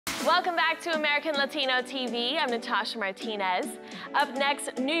Welcome back to American Latino TV. I'm Natasha Martinez. Up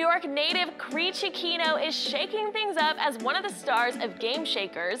next, New York native Cree Cicchino is shaking things up as one of the stars of Game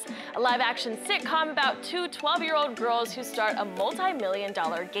Shakers, a live-action sitcom about two 12-year-old girls who start a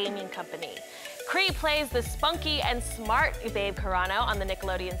multi-million-dollar gaming company. Cree plays the spunky and smart Babe Carano on the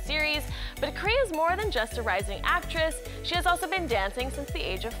Nickelodeon series, but Cree is more than just a rising actress. She has also been dancing since the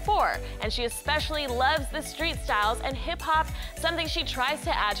age of 4, and she especially loves the street styles and hip-hop, something she tries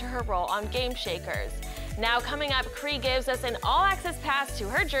to add to her role on Game Shakers. Now coming up, Cree gives us an all-access pass to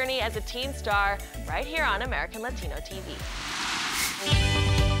her journey as a teen star right here on American Latino TV.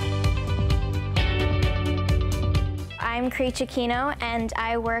 I'm Cree Cicchino, and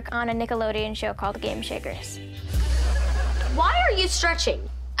I work on a Nickelodeon show called Game Shakers. Why are you stretching?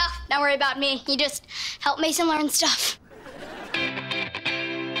 Oh, don't worry about me. You just help Mason learn stuff.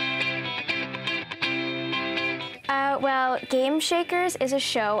 Well, Game Shakers is a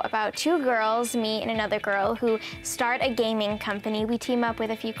show about two girls, me and another girl, who start a gaming company. We team up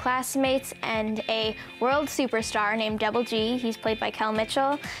with a few classmates and a world superstar named Double G. He's played by Kel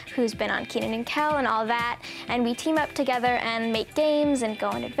Mitchell, who's been on Kenan and Kel and all that. And we team up together and make games and go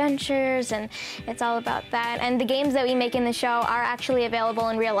on adventures, and it's all about that. And the games that we make in the show are actually available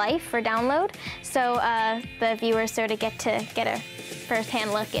in real life for download, so the viewers sort of get a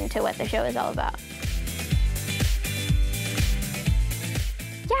first-hand look into what the show is all about.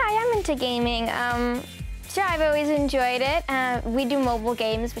 Yeah, I am into gaming. Sure, I've always enjoyed it. We do mobile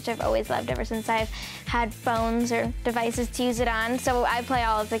games, which I've always loved ever since I've had phones or devices to use it on. So I play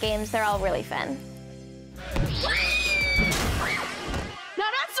all of the games. They're all really fun. Now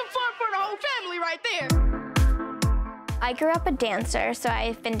that's some fun for the whole family right there. I grew up a dancer, so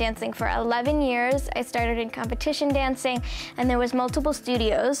I've been dancing for 11 years. I started in competition dancing, and there was multiple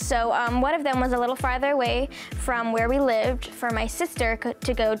studios. So one of them was a little farther away from where we lived for my sister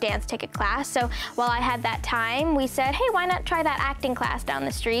to go dance ticket class. So while I had that time, we said, hey, why not try that acting class down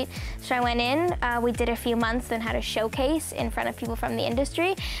the street? So I went in, we did a few months, then had a showcase in front of people from the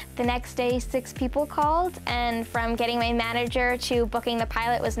industry. The next day, 6 people called, and from getting my manager to booking the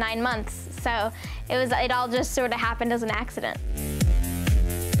pilot was 9 months. So it all just sort of happened as an accident.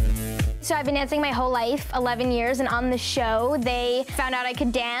 So I've been dancing my whole life, 11 years, and on the show, they found out I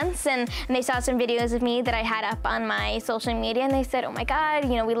could dance, and they saw some videos of me that I had up on my social media, and they said, oh my God,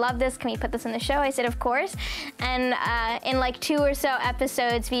 you know, we love this, can we put this in the show? I said, of course. And in like 2 or so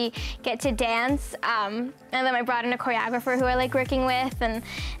episodes, we get to dance, and then I brought in a choreographer who I like working with, and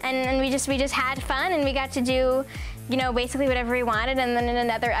we just had fun, and we got to do, you know, basically whatever we wanted. And then in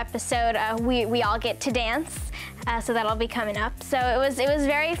another episode, we all get to dance. So that'll be coming up. So it was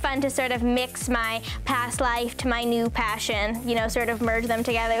very fun to sort of mix my past life to my new passion, you know, sort of merge them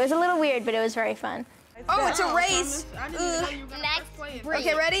together. It was a little weird, but it was very fun. Oh, it's a race. Next,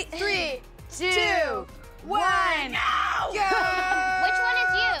 Okay, ready? 3, 2, 1. No! Go! Which one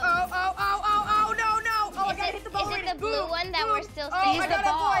is you? Oh, no. Oh, I gotta hit the ball. Is it the blue one that we're still Oh, seeing? he's the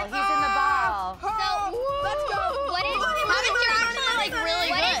ball. He's in the ball. So, let's go. What is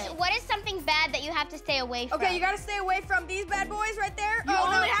what is something bad that you have to stay away from? Okay, you gotta stay away from these bad boys right there. You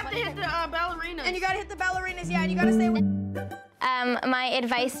only have to hit the ballerinas. And you gotta hit the ballerinas, yeah, and you gotta stay away. My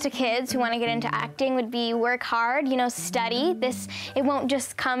advice to kids who want to get into acting would be work hard, you know, study. It won't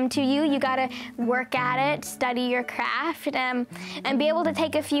just come to you. You gotta work at it, study your craft, and be able to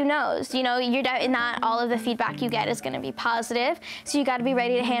take a few no's. You know, not all of the feedback you get is gonna be positive, so you gotta be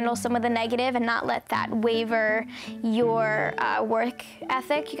ready to handle some of the negative and not let that waver your work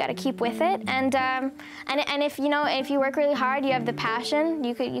ethic. You gotta keep with it, and if you work really hard, you have the passion,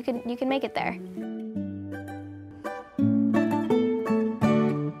 you can make it there.